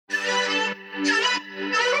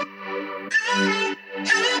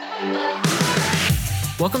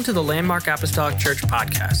Welcome to the Landmark Apostolic Church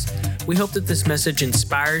podcast. We hope that this message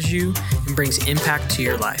inspires you and brings impact to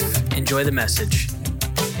your life. Enjoy the message.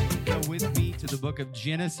 Go with me to the book of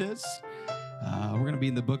Genesis. We're going to be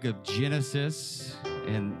in the book of Genesis,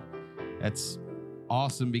 and that's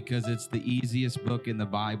awesome because it's the easiest book in the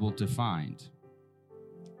Bible to find.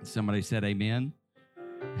 Somebody said amen.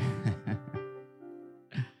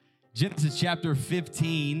 Genesis chapter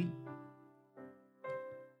 15.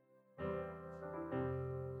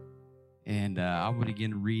 And I'm going to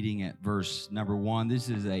begin reading at verse number 1. This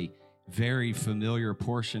is a very familiar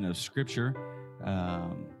portion of Scripture.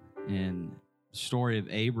 And the story of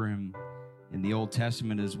Abraham in the Old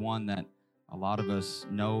Testament is one that a lot of us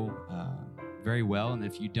know very well. And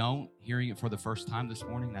if you don't, hearing it for the first time this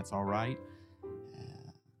morning, that's all right.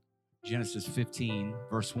 Genesis 15,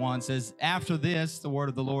 verse 1 says, "After this, the word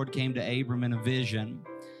of the Lord came to Abram in a vision.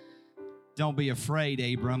 'Don't be afraid,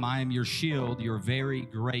 Abram. I am your shield, your very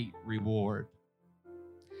great reward.'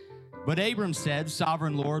 But Abram said,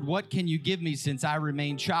 'Sovereign Lord, what can you give me since I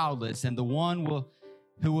remain childless? And the one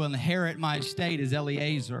who will inherit my estate is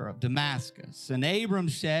Eliezer of Damascus.' And Abram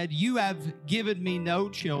said, 'You have given me no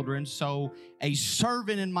children, so a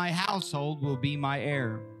servant in my household will be my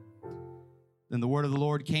heir.' Then the word of the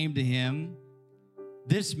Lord came to him,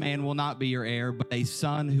 'This man will not be your heir, but a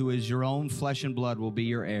son who is your own flesh and blood will be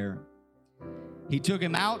your heir.' He took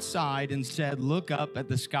him outside and said, 'Look up at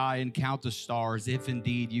the sky and count the stars, if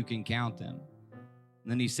indeed you can count them.'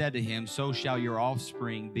 And then he said to him, 'So shall your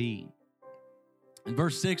offspring be.' And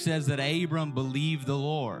verse 6 says that Abram believed the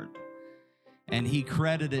Lord, and he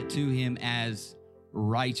credited it to him as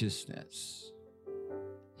righteousness.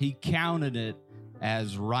 He counted it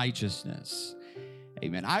as righteousness.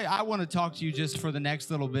 Amen. I want to talk to you just for the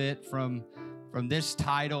next little bit from this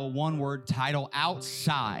title, one word title,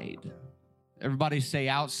 outside. Everybody say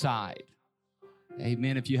outside.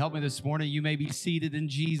 Amen. If you help me this morning, you may be seated in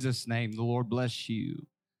Jesus' name. The Lord bless you.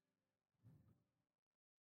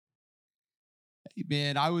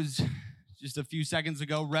 Amen. I was just a few seconds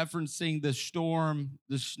ago referencing the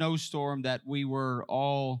snowstorm that we were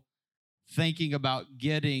all thinking about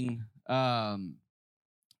getting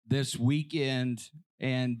this weekend,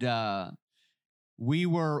 and our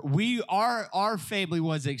family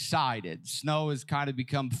was excited. Snow has kind of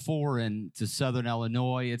become foreign to Southern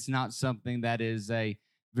Illinois. It's not something that is a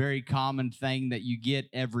very common thing that you get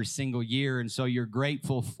every single year, and so you're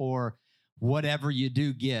grateful for whatever you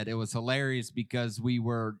do get. It was hilarious because we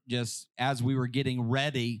were just, as we were getting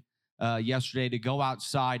ready yesterday to go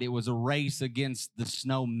outside, it was a race against the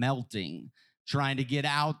snow melting, trying to get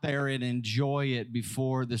out there and enjoy it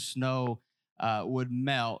before the snow would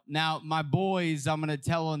melt. Now, my boys, I'm going to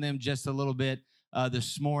tell on them just a little bit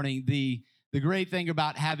this morning. The great thing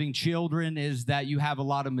about having children is that you have a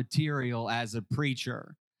lot of material as a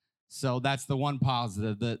preacher. So that's the one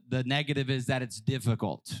positive. The negative is that it's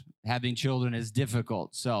difficult. Having children is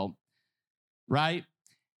difficult. So, right?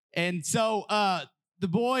 And so the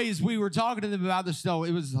boys, we were talking to them about the snow.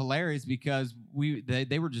 It was hilarious because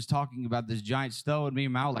they were just talking about this giant snow, and me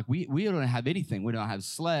and Mal, like, we don't have anything. We don't have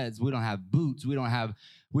sleds. We don't have boots. We don't have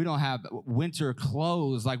winter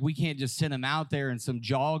clothes. Like, we can't just send them out there in some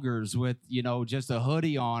joggers with, just a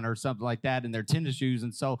hoodie on or something like that and their tennis shoes.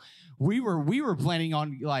 And so we were planning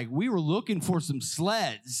on, we were looking for some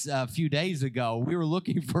sleds a few days ago. We were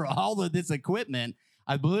looking for all of this equipment.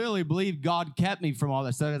 I literally believe God kept me from all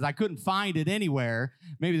that stuff because I couldn't find it anywhere.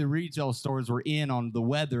 Maybe the retail stores were in on the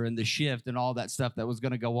weather and the shift and all that stuff that was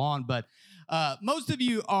going to go on. But most of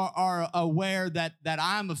you are aware that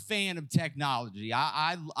I'm a fan of technology.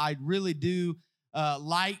 I really do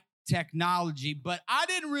like technology, but I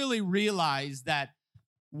didn't really realize that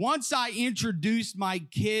once I introduced my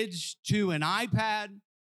kids to an iPad,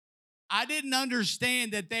 I didn't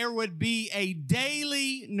understand that there would be a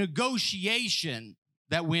daily negotiation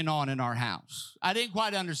that went on in our house. I didn't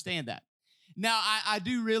quite understand that. Now, I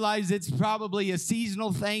do realize it's probably a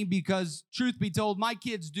seasonal thing because, truth be told, my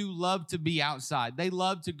kids do love to be outside. They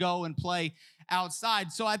love to go and play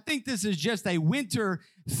outside. So I think this is just a winter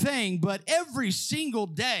thing, but every single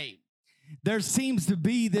day, there seems to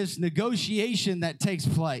be this negotiation that takes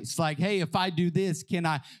place. Like, hey, if I do this, can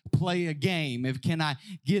I play a game? Can I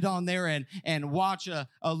get on there and watch a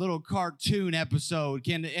little cartoon episode?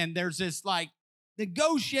 And there's this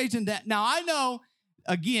negotiation that, now I know,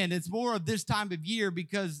 again, it's more of this time of year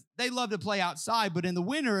because they love to play outside, but in the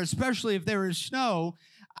winter, especially if there is snow,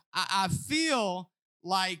 I feel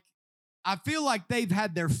like they've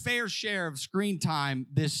had their fair share of screen time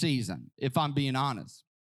this season, if I'm being honest.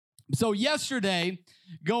 So yesterday,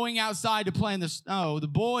 going outside to play in the snow, the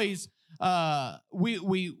boys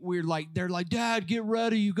we're like, they're like, Dad, get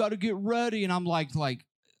ready. You got to get ready. And I'm like,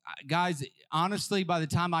 guys, honestly, by the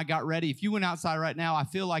time I got ready, if you went outside right now, I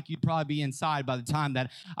feel like you'd probably be inside by the time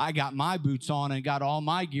that I got my boots on and got all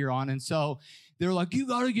my gear on. And so they're like, you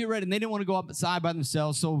got to get ready. And they didn't want to go outside by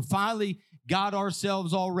themselves. So finally got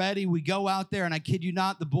ourselves all ready. We go out there, and I kid you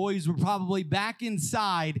not, the boys were probably back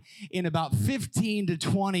inside in about 15 to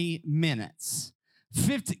 20 minutes.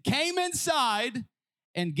 Came inside,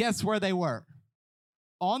 and guess where they were?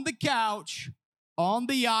 On the couch, on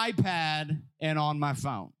the iPad, and on my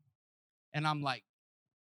phone. And I'm like,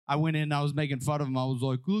 I went in and I was making fun of them. I was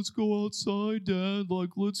like, let's go outside, Dad. Like,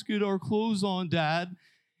 let's get our clothes on, Dad.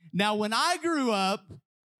 Now, when I grew up,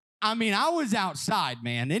 I was outside,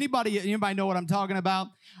 man. Anybody know what I'm talking about?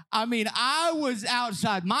 I was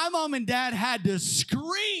outside. My mom and dad had to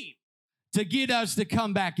scream to get us to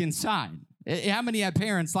come back inside. How many had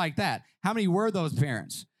parents like that? How many were those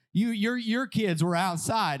parents? Your kids were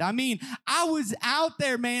outside. I was out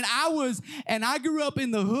there, man. And I grew up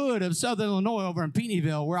in the hood of Southern Illinois over in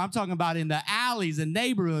Peeneyville, where I'm talking about in the alleys and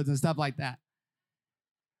neighborhoods and stuff like that.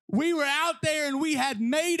 We were out there, and we had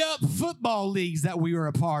made up football leagues that we were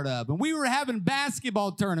a part of. And we were having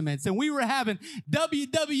basketball tournaments, and we were having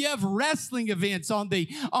WWF wrestling events on the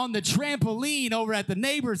trampoline over at the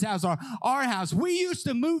neighbor's house or our house. We used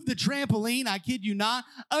to move the trampoline, I kid you not,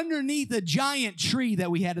 underneath a giant tree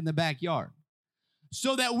that we had in the backyard,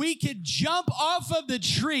 so that we could jump off of the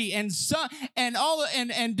tree and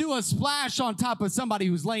do a splash on top of somebody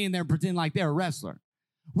who's laying there and pretend like they're a wrestler.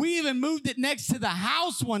 We even moved it next to the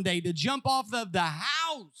house one day to jump off of the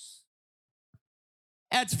house.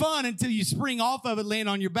 That's fun until you spring off of it, land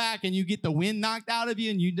on your back, and you get the wind knocked out of you,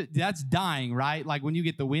 and that's dying, right? Like when you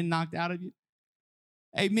get the wind knocked out of you.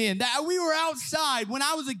 Amen. We were outside. When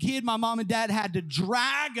I was a kid, my mom and dad had to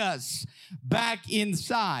drag us back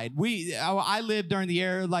inside. I lived during the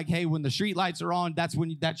era like, hey, when the street lights are on, that's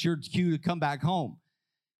your cue to come back home.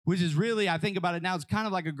 Which is really, I think about it now, it's kind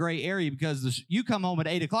of like a gray area, because you come home at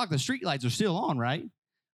 8 o'clock, the street lights are still on, right?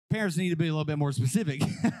 Parents need to be a little bit more specific.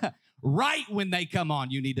 Right when they come on,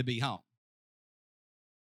 you need to be home.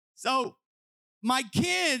 So my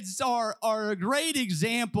kids are a great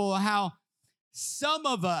example of how some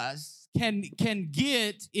of us can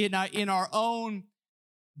get in our own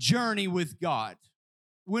journey with God.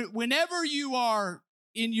 Whenever you are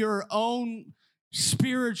in your own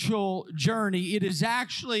spiritual journey, it is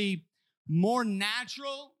actually more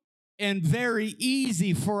natural and very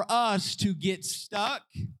easy for us to get stuck,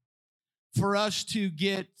 for us to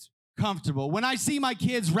get comfortable. When I see my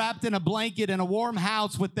kids wrapped in a blanket in a warm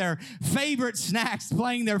house with their favorite snacks,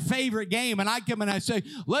 playing their favorite game, and I come and I say,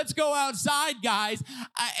 let's go outside, guys,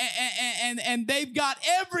 and they've got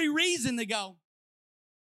every reason to go,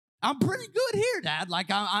 I'm pretty good here, Dad. Like,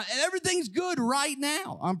 everything's good right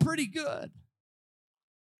now. I'm pretty good.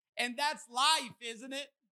 And that's life, isn't it?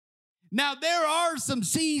 Now, there are some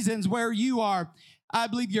seasons where I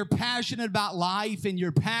believe you're passionate about life, and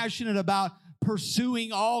you're passionate about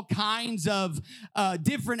pursuing all kinds of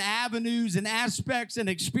different avenues and aspects and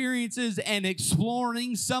experiences and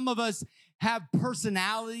exploring. Some of us have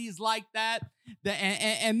personalities like that.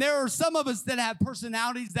 And there are some of us that have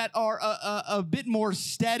personalities that are a bit more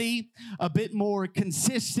steady, a bit more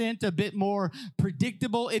consistent, a bit more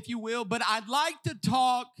predictable, if you will. But I'd like to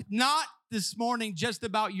talk not this morning just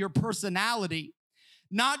about your personality,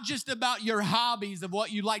 not just about your hobbies of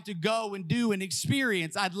what you like to go and do and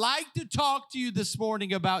experience. I'd like to talk to you this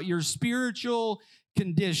morning about your spiritual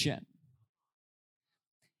condition.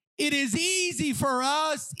 It is easy for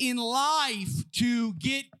us in life to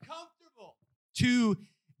get comfortable, to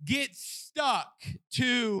get stuck,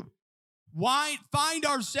 to find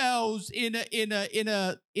ourselves in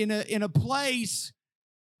a place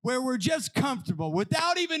where we're just comfortable.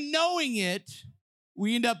 Without even knowing it,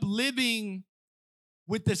 we end up living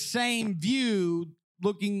with the same view,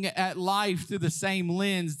 looking at life through the same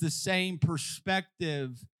lens, the same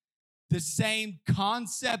perspective, the same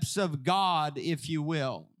concepts of God, if you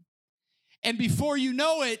will. And before you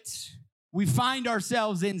know it, we find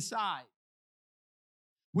ourselves inside.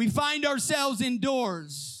 We find ourselves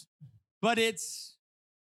indoors. But I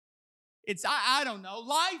don't know.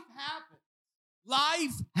 Life happens.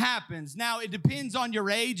 Life happens. Now, it depends on your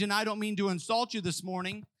age, and I don't mean to insult you this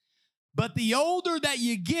morning, but the older that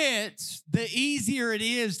you get, the easier it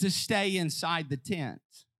is to stay inside the tent.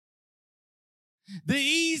 The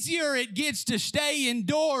easier it gets to stay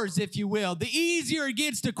indoors, if you will. The easier it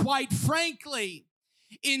gets to, quite frankly,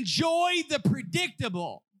 enjoy the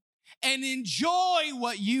predictable and enjoy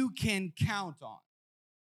what you can count on.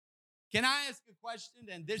 Can I ask a question,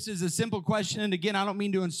 and this is a simple question, and again, I don't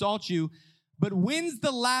mean to insult you, but when's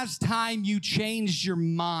the last time you changed your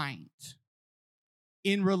mind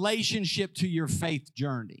in relationship to your faith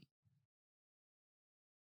journey?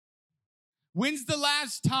 When's the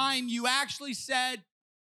last time you actually said,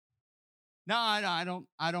 no,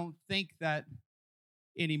 I don't think that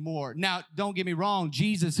anymore? Now, don't get me wrong.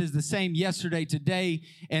 Jesus is the same yesterday, today,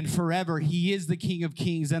 and forever. He is the King of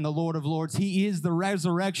Kings and the Lord of Lords. He is the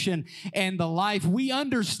resurrection and the life. We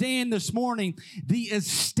understand this morning the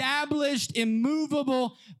established,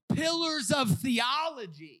 immovable pillars of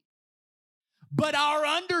theology. But our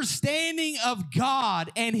understanding of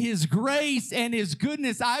God and His grace and His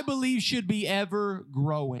goodness, I believe, should be ever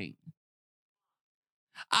growing.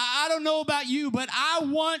 I don't know about you, but I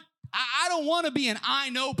don't want to be an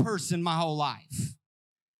I know person my whole life.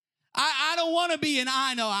 I don't want to be an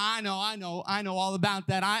I know all about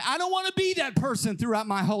that. I don't want to be that person throughout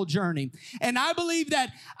my whole journey. And I believe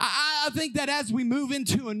that, I think that as we move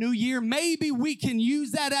into a new year, maybe we can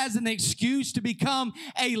use that as an excuse to become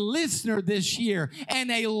a listener this year and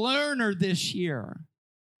a learner this year.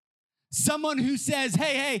 Someone who says,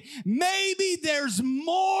 hey, maybe there's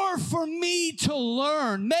more for me to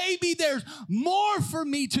learn. Maybe there's more for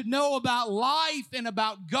me to know about life and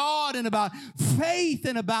about God and about faith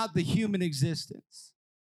and about the human existence.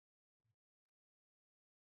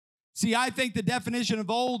 See, I think the definition of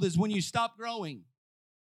old is when you stop growing.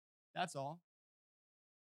 That's all.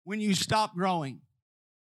 When you stop growing.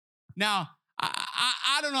 Now,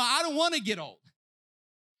 I don't know. I don't want to get old.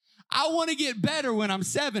 I want to get better when I'm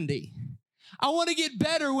 70. I want to get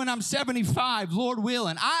better when I'm 75, Lord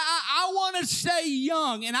willing. I want to stay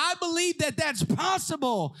young, and I believe that that's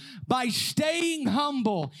possible by staying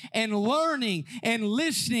humble and learning and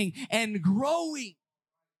listening and growing.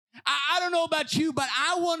 I don't know about you, but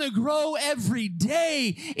I want to grow every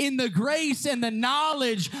day in the grace and the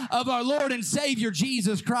knowledge of our Lord and Savior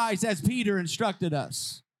Jesus Christ, as Peter instructed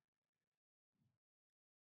us.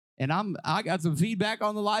 And I got some feedback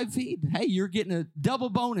on the live feed. Hey, you're getting a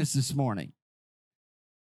double bonus this morning.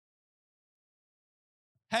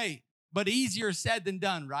 Hey, but easier said than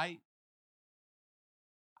done, right?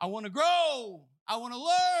 I want to grow. I want to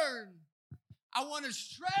learn. I want to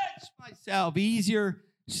stretch myself. Easier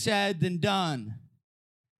said than done.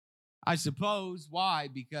 I suppose. Why?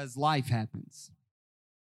 Because life happens.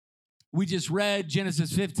 We just read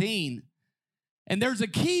Genesis 15. And there's a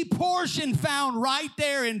key portion found right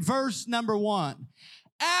there in verse number 1.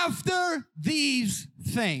 After these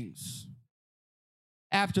things.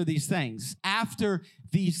 After these things. After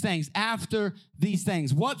these things. After these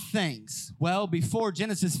things. What things? Well, before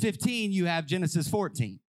Genesis 15, you have Genesis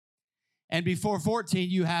 14. And before 14,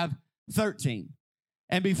 you have 13.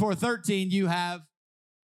 And before 13, you have,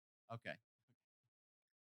 okay.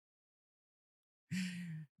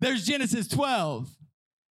 There's Genesis 12.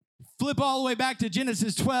 Flip all the way back to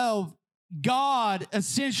Genesis 12. God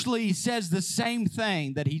essentially says the same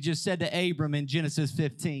thing that He just said to Abram in Genesis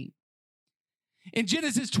 15. In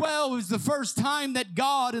Genesis 12 is the first time that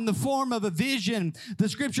God, in the form of a vision, the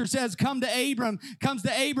scripture says, comes to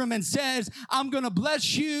Abram and says, I'm going to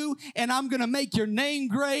bless you, and I'm going to make your name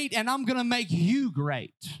great, and I'm going to make you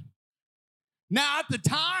great. Now, at the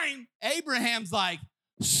time, Abraham's like,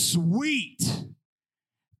 sweet.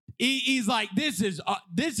 He's like, this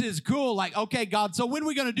is cool. Like, okay, God, so when are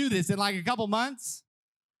we going to do this? In like a couple months?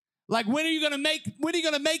 Like, when are you going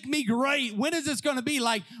to make me great? When is this going to be?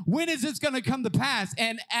 Like, when is this going to come to pass?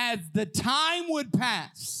 And as the time would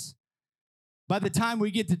pass, by the time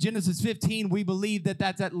we get to Genesis 15, we believe that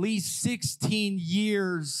that's at least 16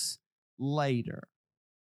 years later.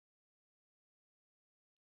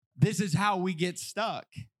 This is how we get stuck.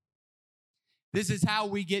 This is how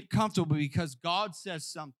we get comfortable, because God says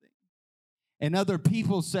something and other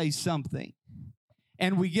people say something,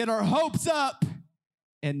 and we get our hopes up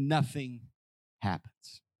and nothing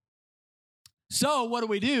happens. So what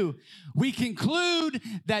do? We conclude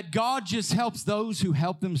that God just helps those who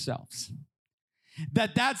help themselves.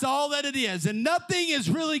 That's all that it is. And nothing is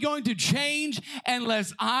really going to change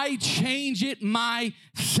unless I change it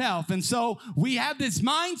myself. And so we have this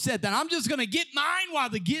mindset that I'm just going to get mine while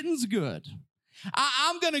the getting's good.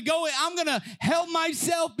 I'm going to help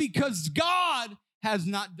myself because God has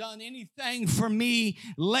not done anything for me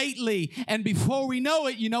lately. And before we know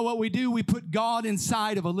it, you know what we do? We put God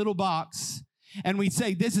inside of a little box. And we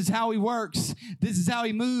say, this is how He works. This is how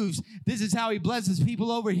He moves. This is how He blesses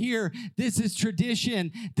people over here. This is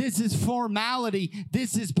tradition. This is formality.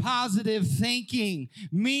 This is positive thinking.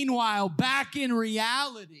 Meanwhile, back in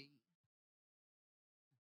reality,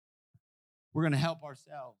 we're going to help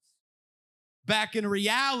ourselves. Back in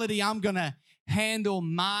reality, I'm going to handle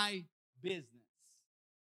my business.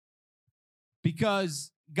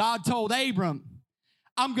 Because God told Abram,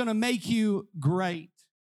 I'm going to make you great.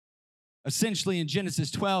 Essentially in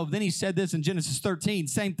Genesis 12. Then he said this in Genesis 13.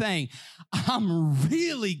 Same thing. I'm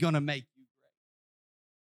really going to make you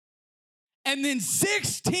great. And then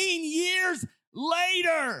 16 years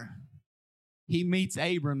later, he meets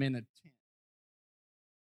Abram in a tent.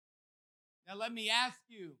 Now let me ask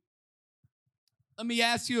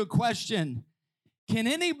you a question. Can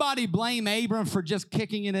anybody blame Abram for just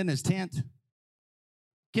kicking it in his tent?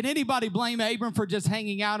 Can anybody blame Abram for just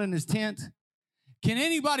hanging out in his tent? Can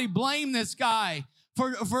anybody blame this guy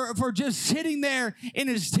for just sitting there in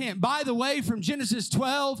his tent? By the way, from Genesis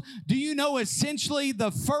 12, do you know essentially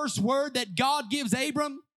the first word that God gives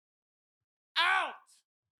Abram? Out.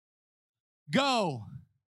 Go.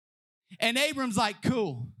 And Abram's like,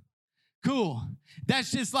 cool.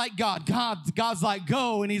 That's just like God. God's like,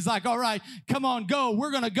 go. And he's like, all right, come on, go.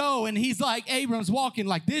 We're going to go. And he's like, Abram's walking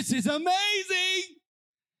like, this is amazing.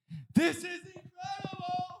 This is incredible.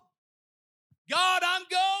 God, I'm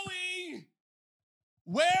going.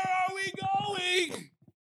 Where are we going?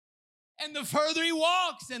 And the further he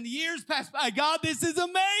walks and the years pass by, God, this is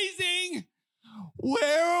amazing.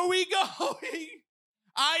 Where are we going?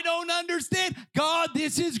 I don't understand. God,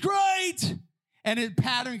 this is great. And his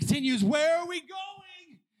pattern continues. Where are we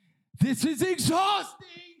going? This is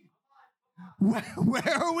exhausting.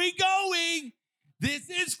 Where are we going? This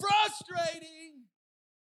is frustrating.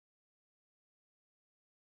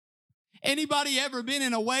 Anybody ever been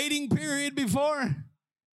in a waiting period before?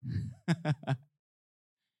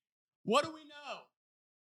 What do we know?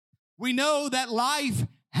 We know that life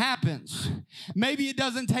happens. Maybe it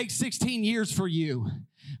doesn't take 16 years for you.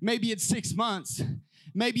 Maybe it's 6 months.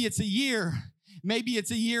 Maybe it's a year. Maybe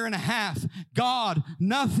it's a year and a half. God,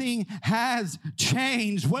 nothing has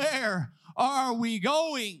changed. Where are we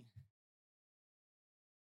going?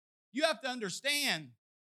 You have to understand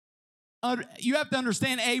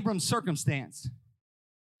Abram's circumstance.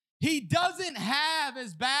 He doesn't have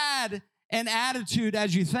as bad an attitude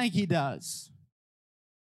as you think he does.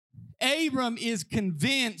 Abram is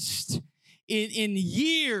convinced in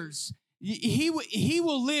years, he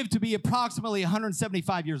will live to be approximately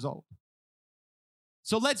 175 years old.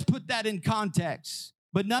 So let's put that in context.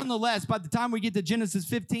 But nonetheless, by the time we get to Genesis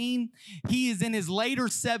 15, he is in his later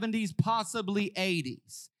 70s, possibly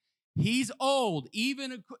 80s. He's old,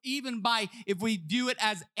 even by, if we view it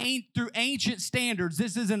as through ancient standards,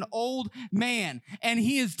 this is an old man. And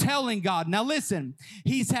he is telling God, now listen,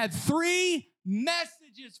 he's had 3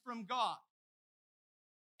 messages from God.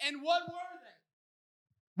 And what were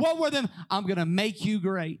they? What were them? I'm going to make you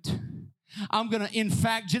great. In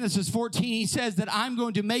fact, Genesis 14, he says that I'm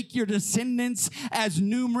going to make your descendants as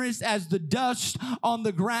numerous as the dust on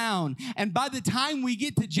the ground. And by the time we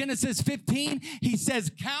get to Genesis 15, he says,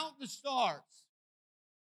 count the stars.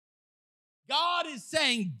 God is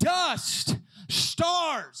saying dust,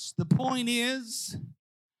 stars. The point is,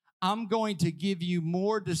 I'm going to give you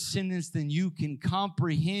more descendants than you can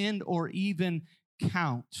comprehend or even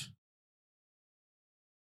count.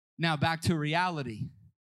 Now back to reality.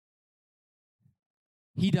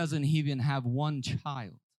 He doesn't even have one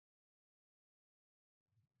child.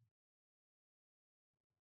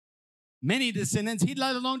 Many descendants, he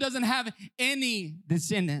let alone doesn't have any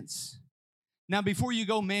descendants. Now, before you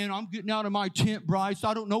go, man, I'm getting out of my tent, Bryce.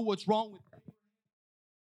 I don't know what's wrong with Abraham.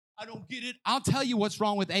 I don't get it. I'll tell you what's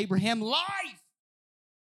wrong with Abraham. Life.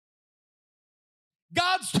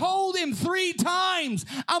 God's told him 3 times,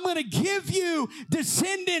 I'm going to give you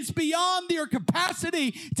descendants beyond your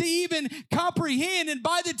capacity to even comprehend. And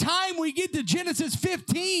by the time we get to Genesis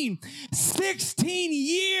 15, 16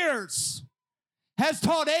 years has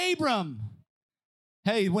taught Abram,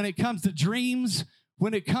 hey, when it comes to dreams,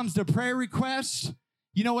 when it comes to prayer requests,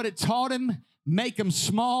 you know what it taught him? Make them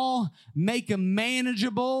small, make them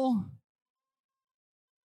manageable.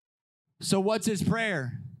 So what's his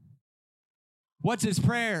prayer? What's his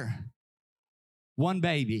prayer? 1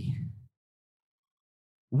 baby.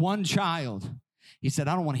 1 child. He said,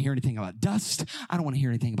 I don't want to hear anything about dust. I don't want to hear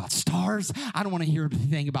anything about stars. I don't want to hear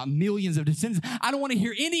anything about millions of descendants. I don't want to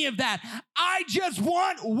hear any of that. I just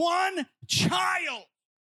want 1 child.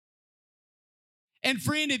 And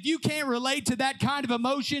friend, if you can't relate to that kind of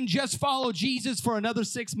emotion, just follow Jesus for another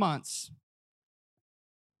 6 months.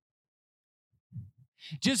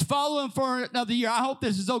 Just follow him for another year. I hope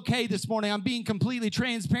this is okay this morning. I'm being completely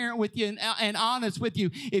transparent with you and honest with you.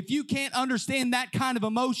 If you can't understand that kind of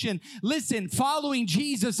emotion, listen, following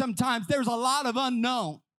Jesus, sometimes there's a lot of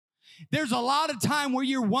unknown. There's a lot of time where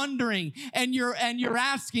you're wondering and you're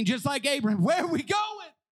asking, just like Abraham, where are we going?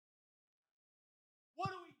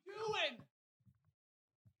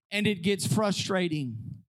 and it gets frustrating.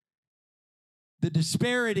 The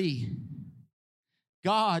disparity.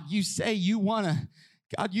 God, you say you want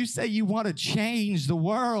to change the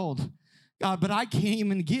world. God, but I can't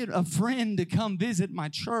even get a friend to come visit my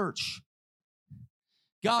church.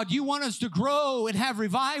 God, you want us to grow and have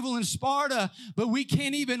revival in Sparta, but we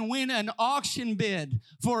can't even win an auction bid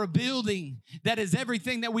for a building that is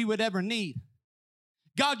everything that we would ever need.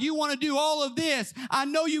 God, you want to do all of this. I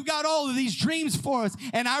know you've got all of these dreams for us.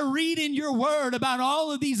 And I read in your word about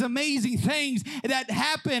all of these amazing things that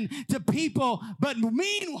happen to people. But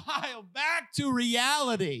meanwhile, back to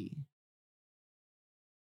reality.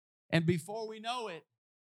 And before we know it,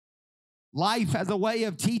 life has a way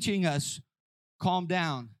of teaching us, calm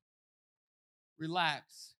down,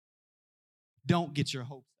 relax, don't get your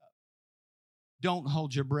hopes up, don't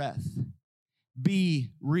hold your breath,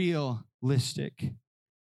 be realistic.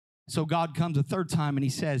 So God comes a third time and he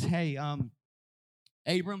says, hey, Abram,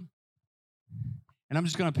 and I'm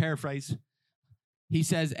just going to paraphrase. He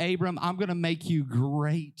says, Abram, I'm going to make you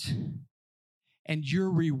great, and your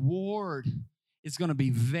reward is going to be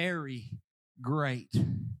very great.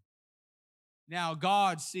 Now,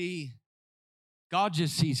 God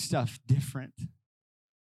just sees stuff different.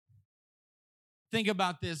 Think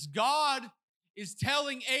about this. God is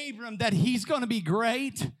telling Abram that he's going to be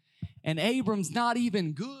great, and Abram's not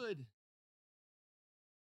even good.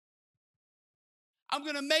 I'm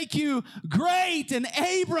going to make you great, and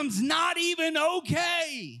Abram's not even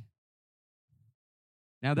okay.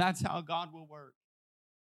 Now, that's how God will work.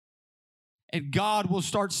 And God will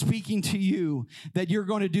start speaking to you that you're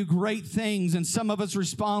going to do great things. And some of us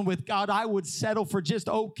respond with, God, I would settle for just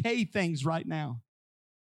okay things right now.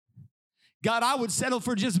 God, I would settle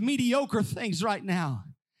for just mediocre things right now.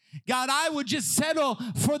 God, I would just settle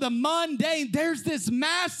for the mundane. There's this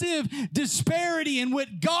massive disparity in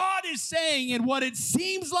what God is saying and what it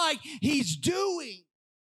seems like he's doing.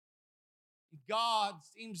 God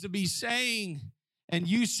seems to be saying, and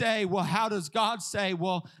you say, well, how does God say?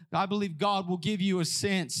 Well, I believe God will give you a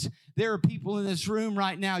sense. There are people in this room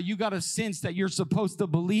right now, you got a sense that you're supposed to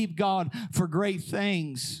believe God for great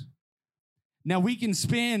things. Now, we can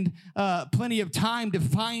spend plenty of time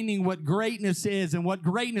defining what greatness is and what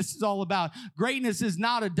greatness is all about. Greatness is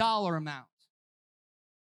not a dollar amount.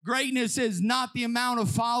 Greatness is not the amount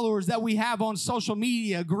of followers that we have on social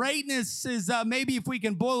media. Greatness is, maybe if we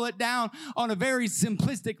can boil it down on a very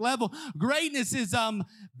simplistic level, greatness is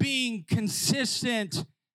being consistent,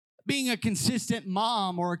 being a consistent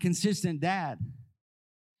mom or a consistent dad.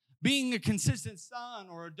 Being a consistent son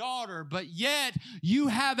or a daughter, but yet you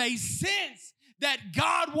have a sense that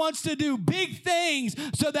God wants to do big things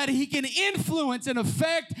so that he can influence and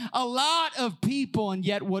affect a lot of people, and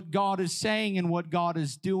yet what God is saying and what God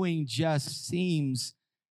is doing just seems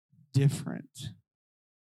different.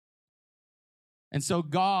 And so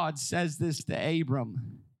God says this to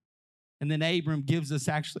Abram, and then Abram gives us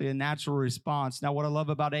actually a natural response. Now, what I love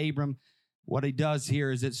about Abram, what he does here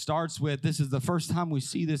is it starts with, this is the first time we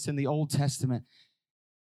see this in the Old Testament.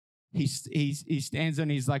 He stands and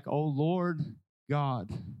he's like, oh, Lord God.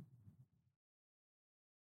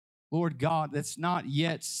 Lord God, that's not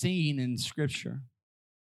yet seen in Scripture.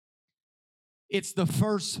 It's the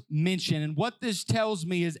first mention. And what this tells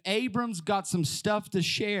me is Abram's got some stuff to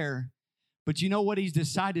share, but you know what he's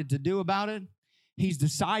decided to do about it? He's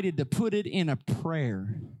decided to put it in a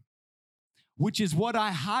prayer, which is what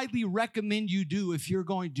I highly recommend you do if you're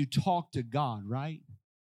going to talk to God, right?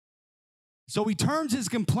 So he turns his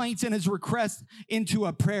complaints and his requests into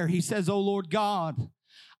a prayer. He says, oh, Lord God,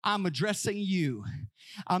 I'm addressing you.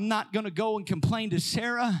 I'm not going to go and complain to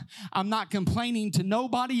Sarah. I'm not complaining to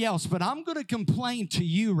nobody else, but I'm going to complain to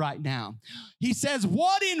you right now. He says,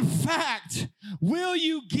 what in fact will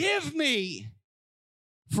you give me?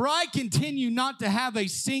 For I continue not to have a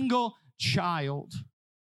single child.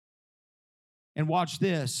 And watch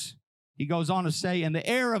this. He goes on to say, and the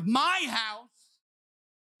heir of my house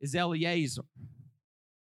is Eliezer.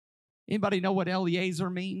 Anybody know what Eliezer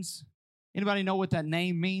means? Anybody know what that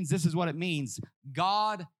name means? This is what it means.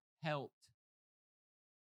 God helped.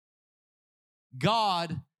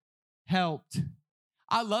 God helped.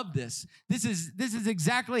 I love this. This is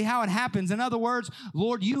exactly how it happens. In other words,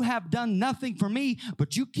 Lord, you have done nothing for me,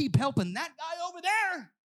 but you keep helping that guy over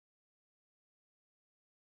there.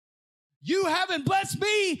 You haven't blessed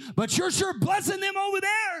me, but you're sure blessing them over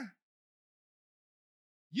there.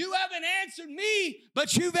 You haven't answered me,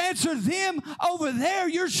 but you've answered them over there.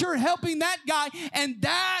 You're sure helping that guy. And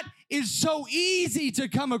that is so easy to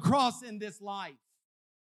come across in this life.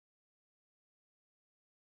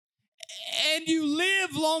 and you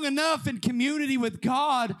live long enough in community with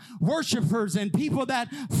God, worshipers and people that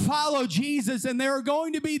follow Jesus, and there are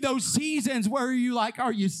going to be those seasons where you're like,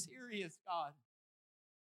 are you serious, God?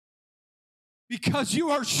 Because you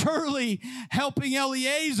are surely helping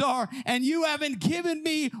Eleazar, and you haven't given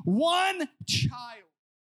me one child.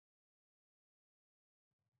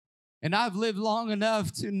 And I've lived long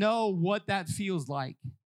enough to know what that feels like.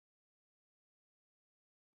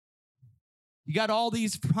 You got all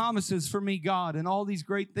these promises for me, God, and all these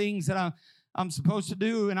great things that I'm supposed to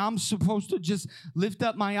do, and I'm supposed to just lift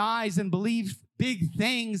up my eyes and believe big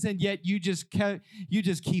things, and yet you just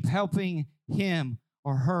keep helping him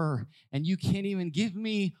or her, and you can't even give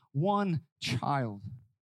me one child.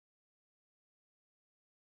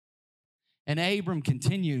 And Abram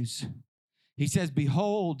continues. He says,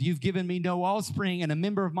 behold, you've given me no offspring, and a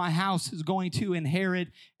member of my house is going to inherit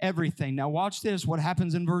everything. Now watch this, what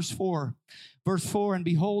happens in verse 4. Verse 4, and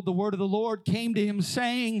behold, the word of the Lord came to him,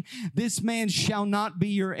 saying, this man shall not be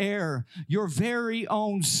your heir. Your very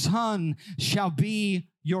own son shall be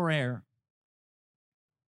your heir.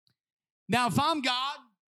 Now, if I'm God,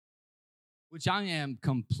 which I am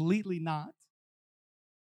completely not,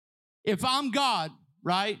 if I'm God,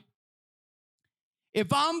 right?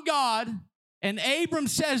 If I'm God and Abram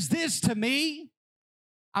says this to me,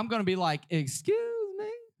 I'm going to be like, excuse me?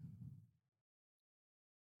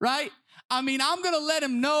 Right? I mean, I'm going to let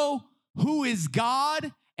him know who is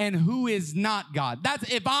God and who is not God. That's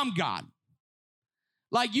if I'm God.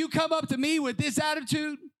 Like, you come up to me with this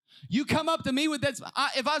attitude, you come up to me with this.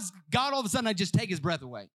 If I was God, all of a sudden, I'd just take his breath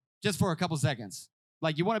away just for a couple seconds.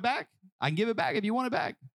 Like, you want it back? I can give it back if you want it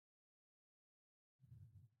back.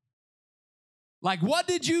 Like, what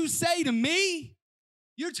did you say to me?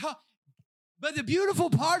 But the beautiful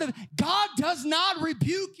part of it, God does not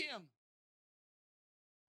rebuke him.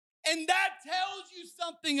 And that tells you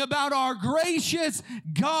something about our gracious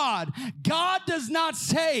God. God does not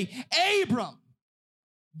say, Abram,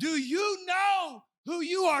 do you know who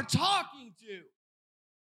you are talking to?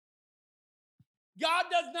 God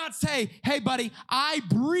does not say, hey, buddy, I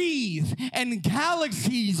breathe and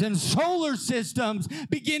galaxies and solar systems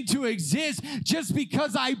begin to exist just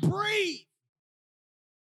because I breathe.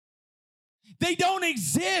 They don't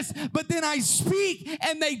exist, but then I speak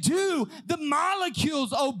and they do. The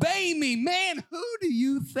molecules obey me. Man, who do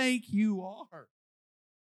you think you are?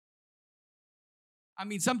 I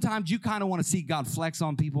mean, sometimes you kind of want to see God flex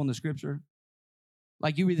on people in the scripture.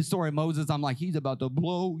 Like you read the story of Moses, I'm like, he's about to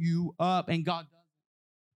blow you up, and God does.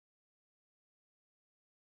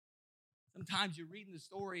 Sometimes you're reading the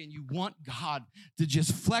story and you want God to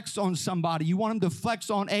just flex on somebody. You want him to flex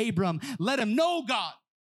on Abram. Let him know, God.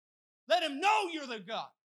 Let him know you're the God.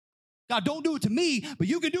 God, don't do it to me, but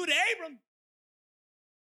you can do it to Abram.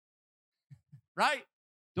 Right?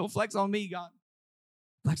 Don't flex on me, God.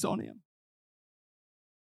 Flex on him.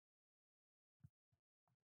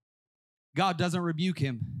 God doesn't rebuke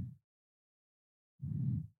him.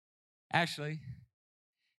 Actually,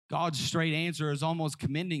 God's straight answer is almost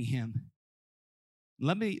commending him.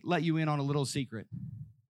 Let me let you in on a little secret.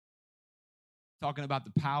 Talking about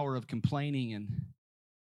the power of complaining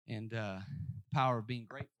and power of being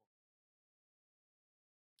grateful.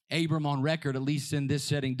 Abram, on record, at least in this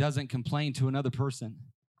setting, doesn't complain to another person.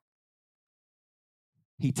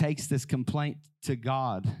 He takes this complaint to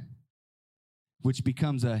God, which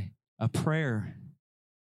becomes a prayer,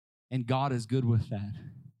 and God is good with that.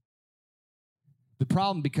 The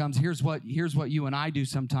problem becomes, here's what you and I do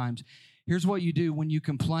sometimes. Here's what you do when you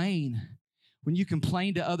complain. When you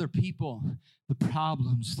complain to other people, the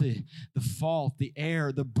problems, the fault, the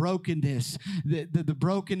error, the brokenness, the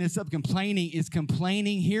brokenness of complaining is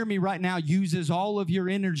complaining. Hear me right now, uses all of your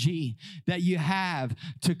energy that you have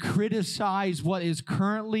to criticize what is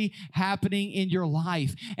currently happening in your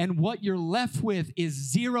life. And what you're left with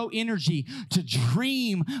is zero energy to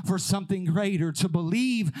dream for something greater, to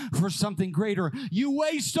believe for something greater. You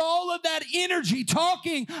waste all of that energy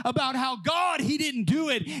talking about how God, he didn't do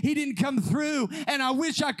it. He didn't come through, and I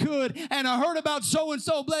wish I could, and I heard about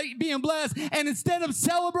so-and-so being blessed, and instead of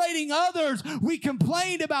celebrating others, we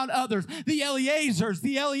complained about others. The Eleazars,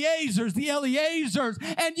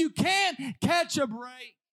 and you can't catch a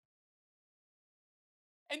break.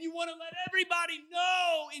 And you want to let everybody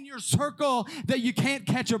know in your circle that you can't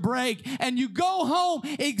catch a break, and you go home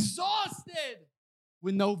exhausted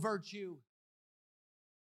with no virtue.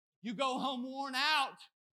 You go home worn out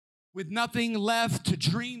with nothing left to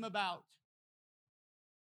dream about.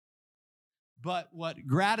 But what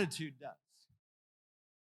gratitude does,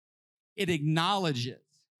 it acknowledges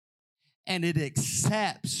and it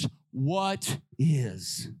accepts what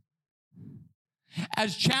is.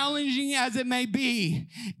 As challenging as it may be,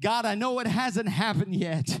 God, I know it hasn't happened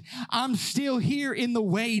yet. I'm still here in the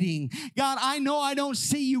waiting. God, I know I don't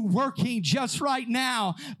see you working just right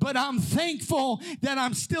now, but I'm thankful that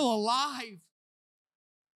I'm still alive.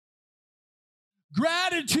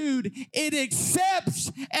 Gratitude, it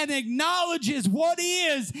accepts and acknowledges what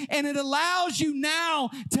is, and it allows you now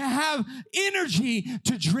to have energy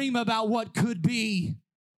to dream about what could be.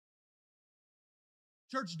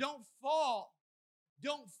 Church, don't fall.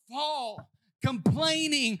 Don't fall.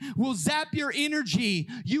 Complaining will zap your energy.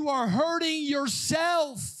 You are hurting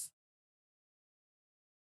yourself.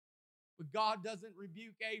 But God doesn't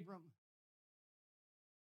rebuke Abram.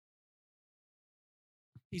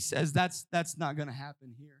 He says that's not going to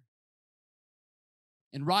happen here.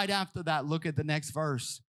 And right after that, look at the next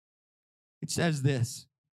verse. It says this,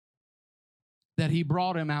 that he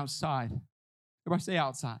brought him outside. Everybody say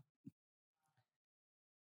outside.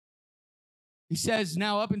 He says,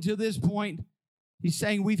 now up until this point, he's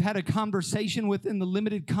saying we've had a conversation within the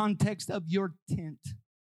limited context of your tent.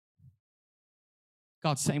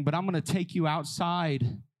 God's saying, but I'm going to take you outside.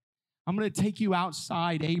 I'm going to take you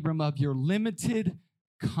outside, Abram, of your limited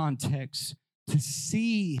context to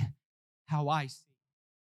see how I see.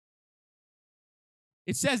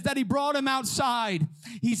 It says that he brought him outside.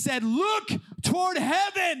 He said, look toward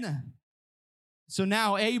heaven. So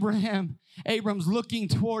now Abram's looking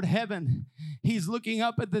toward heaven. He's looking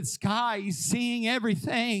up at the sky. He's seeing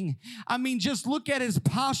everything. I mean, just look at his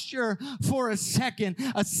posture for a second.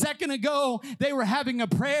 A second ago, they were having a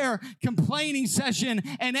prayer complaining session,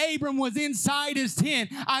 and Abram was inside his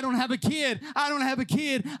tent. I don't have a kid. I don't have a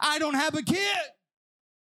kid. I don't have a kid.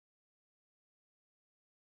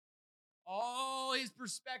 All his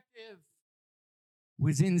perspective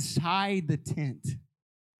was inside the tent.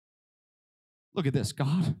 Look at this,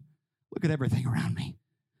 God. Look at everything around me.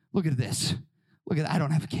 Look at this. Look at that. I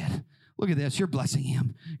don't have a kid. Look at this. You're blessing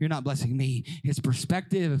him. You're not blessing me. His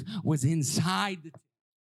perspective was inside the tent.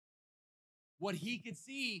 What he could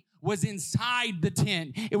see was inside the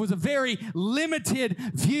tent. It was a very limited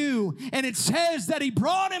view. And it says that he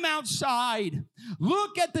brought him outside.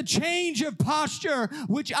 Look at the change of posture,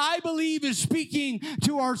 which I believe is speaking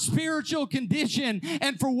to our spiritual condition.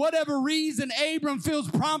 And for whatever reason, Abram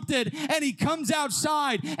feels prompted and he comes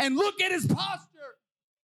outside. And look at his posture.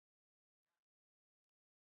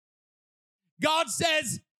 God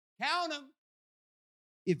says, count them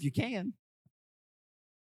if you can.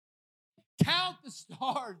 Count the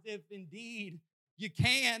stars if indeed you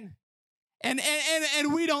can. And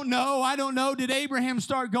we don't know. I don't know. Did Abraham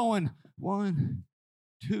start going 1,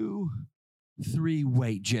 2, 3?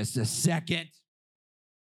 Wait just a second.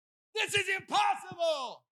 This is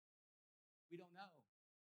impossible. We don't know.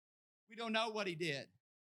 We don't know what he did.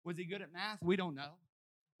 Was he good at math? We don't know.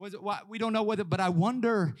 Was it what? We don't know whether, but I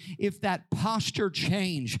wonder if that posture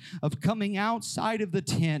change of coming outside of the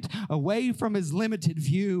tent, away from his limited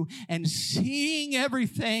view and seeing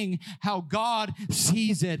everything how God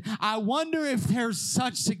sees it. I wonder if there's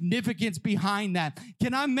such significance behind that.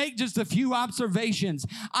 Can I make just a few observations?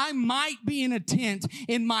 I might be in a tent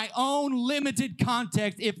in my own limited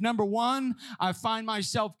context if, number one, I find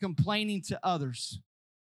myself complaining to others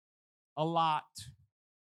a lot.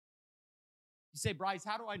 You say, Bryce,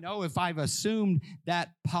 how do I know if I've assumed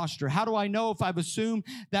that posture? How do I know if I've assumed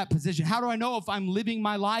that position? How do I know if I'm living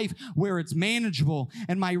my life where it's manageable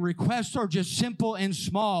and my requests are just simple and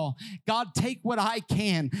small? God, take what I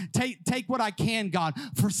can. Take what I can, God.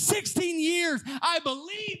 For 16 years, I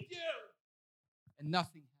believed you. And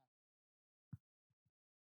nothing happened.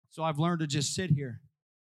 So I've learned to just sit here.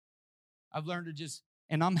 I've learned to just,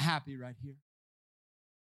 and I'm happy right here.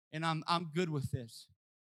 And I'm good with this.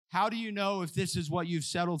 How do you know if this is what you've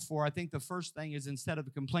settled for? I think the first thing is instead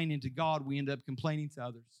of complaining to God, we end up complaining to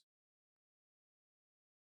others.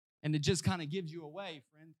 And it just kind of gives you away,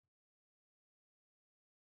 friend.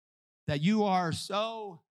 That you are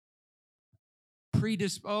so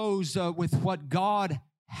predisposed with what God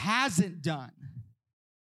hasn't done.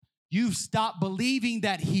 You've stopped believing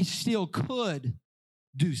that he still could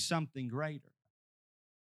do something greater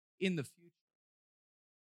in the future.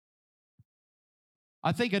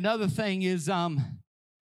 I think another thing is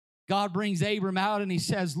God brings Abram out and he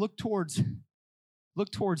says, look towards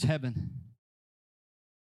heaven.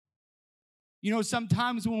 You know,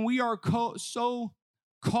 sometimes when we are so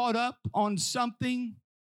caught up on something,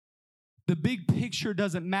 the big picture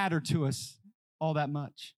doesn't matter to us all that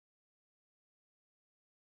much.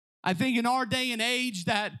 I think in our day and age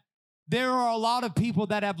that there are a lot of people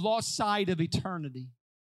that have lost sight of eternity.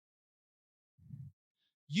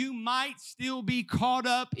 You might still be caught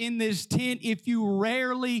up in this tent if you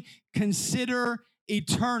rarely consider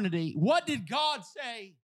eternity. What did God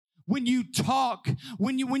say? When you talk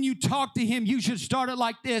to him, you should start it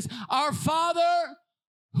like this. Our Father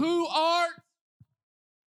who art,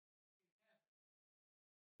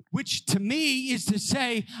 which to me is to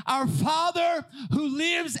say, our Father who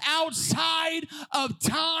lives outside of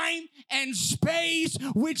time and space,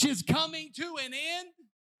 which is coming to an end.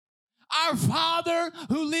 Our Father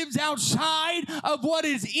who lives outside of what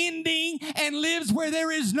is ending and lives where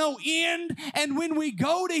there is no end. And when we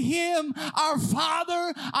go to him, our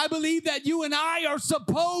Father, I believe that you and I are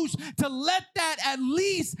supposed to let that at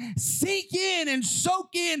least sink in and soak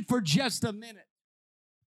in for just a minute.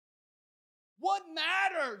 What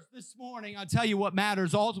matters this morning? I'll tell you what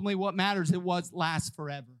matters. Ultimately, what matters, it was lasts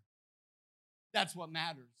forever. That's what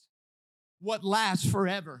matters. What lasts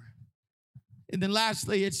forever. And then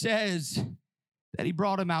lastly, it says that he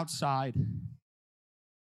brought him outside. If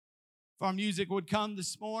our music would come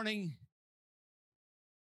this morning,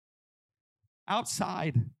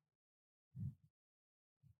 outside.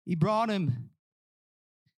 He brought him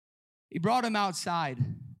outside.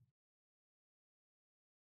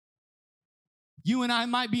 You and I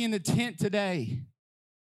might be in the tent today.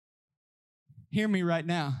 Hear me right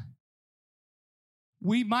now.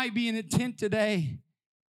 We might be in a tent today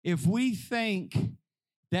if we think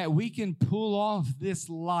that we can pull off this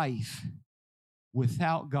life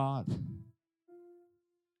without God.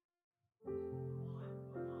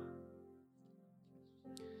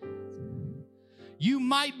 You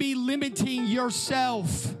might be limiting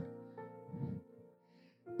yourself,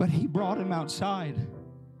 but he brought him outside.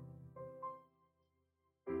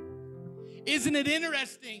 Isn't it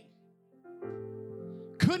interesting?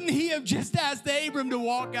 Couldn't he have just asked Abram to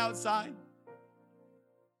walk outside?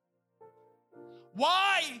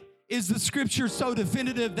 Why is the scripture so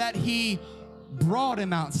definitive that he brought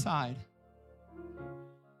him outside?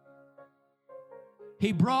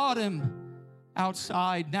 He brought him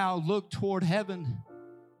outside. Now look toward heaven.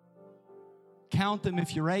 Count them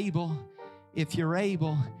if you're able. If you're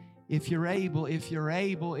able. If you're able. If you're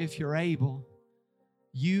able. If you're able.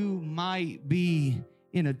 You might be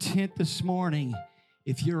in a tent this morning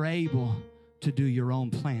if you're able to do your own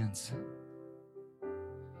plans.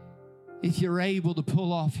 If you're able to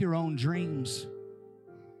pull off your own dreams.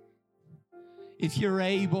 If you're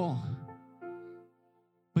able.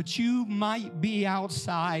 But you might be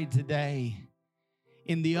outside today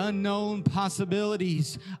in the unknown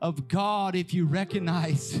possibilities of God if you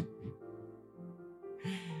recognize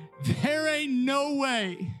there ain't no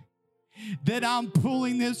way that I'm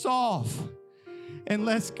pulling this off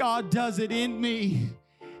unless God does it in me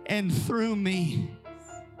and through me.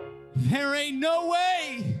 There ain't no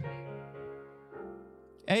way.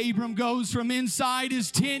 Abram goes from inside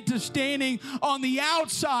his tent to standing on the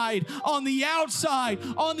outside, on the outside,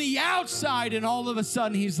 on the outside, and all of a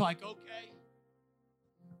sudden he's like, okay,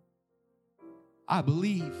 I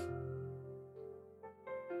believe.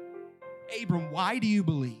 Abram, why do you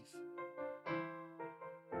believe?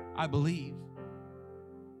 I believe.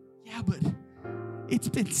 Yeah, but it's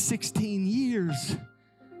been 16 years.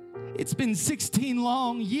 It's been 16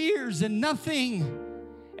 long years and nothing.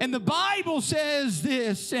 And the Bible says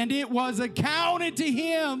this, and it was accounted to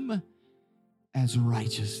him as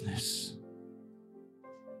righteousness.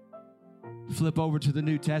 Flip over to the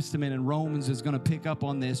New Testament, and Romans is going to pick up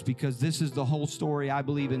on this because this is the whole story, I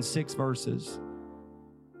believe, in 6 verses.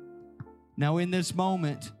 Now, in this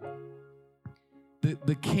moment,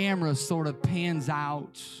 the camera sort of pans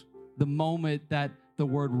out the moment that the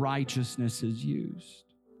word righteousness is used.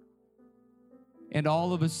 And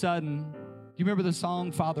all of a sudden, do you remember the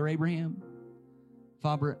song, Father Abraham?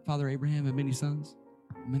 Father Abraham had many sons,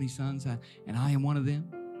 and I am one of them,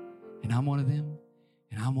 and I'm one of them,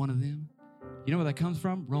 and I'm one of them. You know where that comes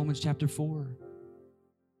from? Romans chapter 4.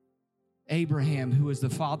 Abraham, who is the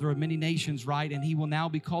father of many nations, right? And he will now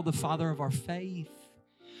be called the father of our faith,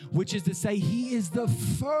 which is to say he is the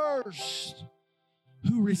first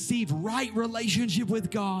who received right relationship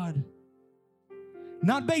with God.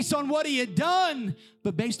 Not based on what he had done,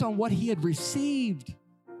 but based on what he had received.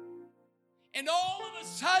 And all of a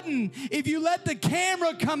sudden, if you let the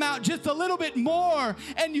camera come out just a little bit more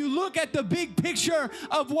and you look at the big picture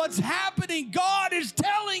of what's happening, God is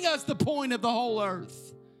telling us the point of the whole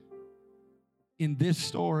earth. In this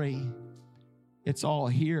story, it's all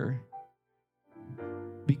here.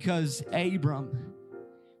 Because Abram,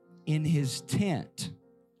 in his tent,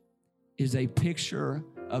 is a picture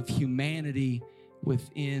of humanity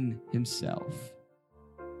within himself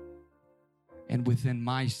and within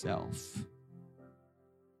myself.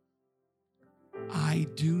 I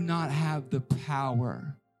do not have the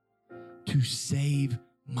power to save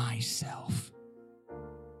myself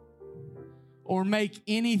or make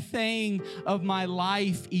anything of my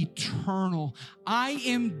life eternal. I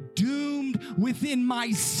am doomed within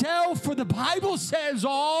myself, for the Bible says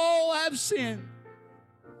all have sinned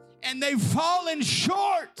and they've fallen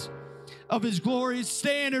short of his glorious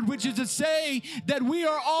standard, which is to say that we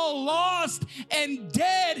are all lost and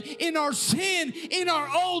dead in our sin, in our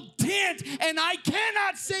old tent, and I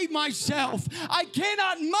cannot save myself. I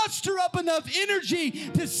cannot muster up enough energy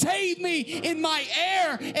to save me in my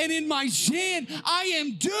error and in my sin. I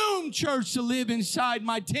am doomed, church, to live inside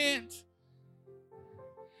my tent,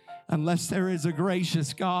 unless there is a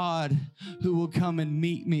gracious God who will come and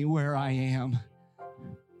meet me where I am.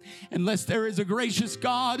 Unless there is a gracious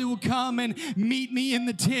God who will come and meet me in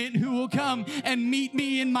the tent, who will come and meet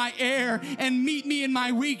me in my error and meet me in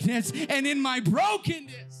my weakness and in my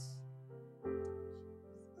brokenness.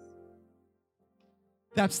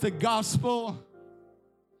 That's the gospel.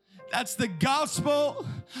 That's the gospel.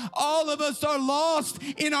 All of us are lost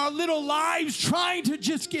in our little lives trying to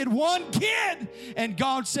just get one kid. And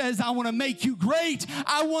God says, I want to make you great.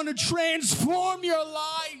 I want to transform your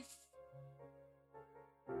life.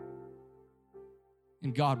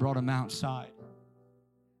 And God brought him outside.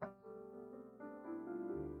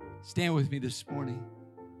 Stand with me this morning.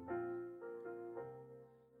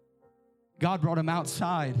 God brought him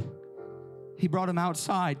outside. He brought him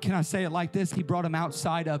outside. Can I say it like this? He brought him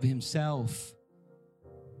outside of himself.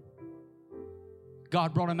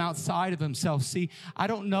 God brought him outside of himself. See, I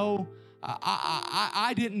don't know.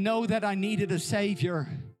 I didn't know that I needed a Savior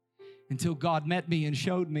until God met me and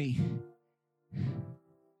showed me.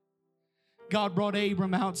 God brought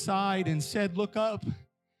Abram outside and said, look up,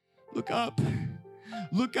 look up,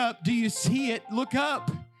 look up. Do you see it? Look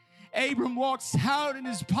up. Abram walks out and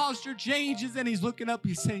his posture changes and he's looking up.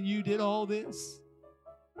 He's saying, you did all this?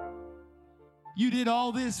 You did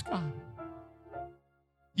all this, God.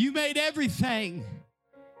 You made everything.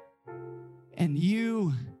 And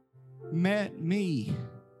you met me.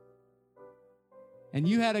 And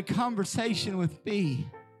you had a conversation with me.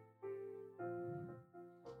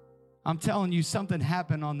 I'm telling you, something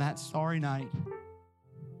happened on that starry night.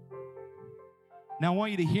 Now, I want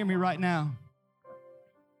you to hear me right now.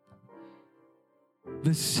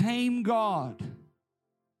 The same God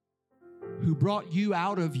who brought you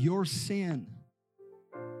out of your sin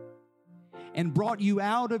and brought you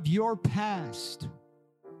out of your past,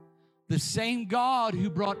 the same God who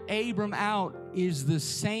brought Abram out is the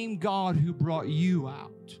same God who brought you out.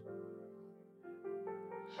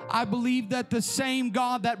 I believe that the same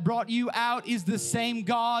God that brought you out is the same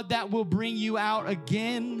God that will bring you out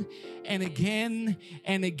again and again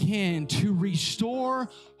and again to restore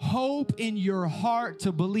hope in your heart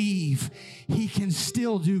to believe He can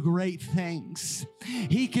still do great things.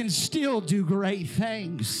 He can still do great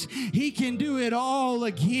things. He can do it all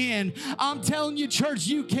again. I'm telling you, church,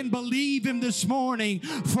 you can believe Him this morning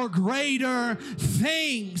for greater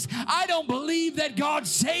things. I don't believe that God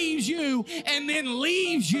saves you and then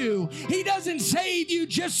leaves you. He doesn't save you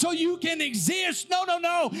just so you can exist. No, no,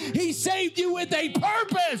 no. He saved you with a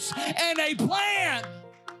purpose and a plan.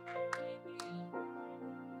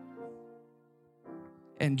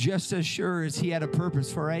 And just as sure as He had a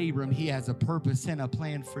purpose for Abram, He has a purpose and a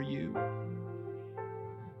plan for you.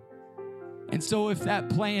 And so if that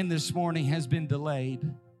plan this morning has been delayed,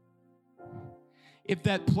 if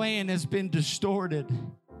that plan has been distorted,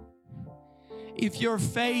 if your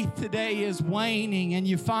faith today is waning and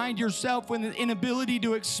you find yourself with an inability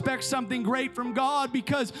to expect something great from God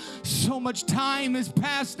because so much time has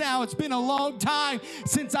passed now. It's been a long time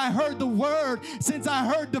since I heard the word, since I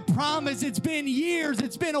heard the promise. It's been years.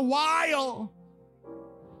 It's been a while.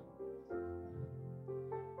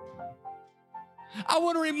 I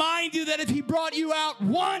want to remind you that if He brought you out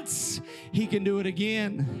once, He can do it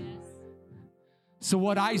again. So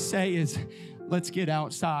what I say is, let's get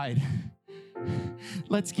outside.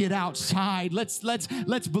 Let's get outside. Let's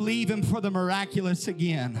believe Him for the miraculous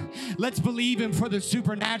again. Let's believe Him for the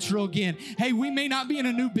supernatural again. Hey, we may not be in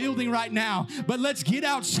a new building right now, but let's get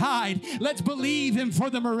outside. Let's believe Him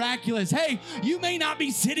for the miraculous. Hey, you may not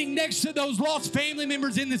be sitting next to those lost family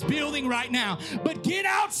members in this building right now, but get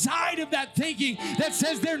outside of that thinking that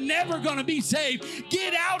says they're never going to be saved.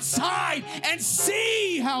 Get outside and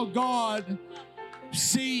see how God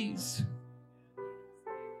sees.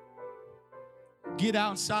 Get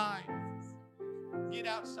outside. Get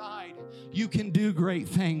outside. You can do great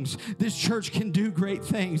things. This church can do great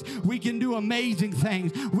things. We can do amazing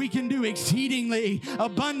things. We can do exceedingly,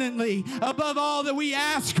 abundantly, above all that we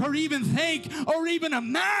ask or even think or even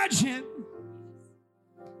imagine.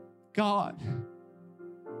 God,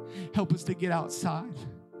 help us to get outside.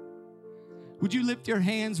 Would you lift your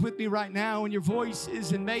hands with me right now and your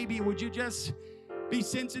voices, and maybe would you just be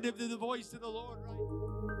sensitive to the voice of the Lord right now?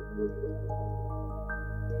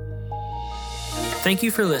 Thank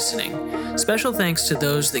you for listening. Special thanks to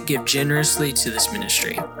those that give generously to this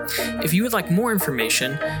ministry. If you would like more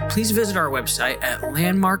information, please visit our website at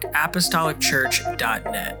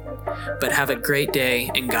landmarkapostolicchurch.net. But have a great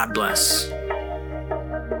day and God bless.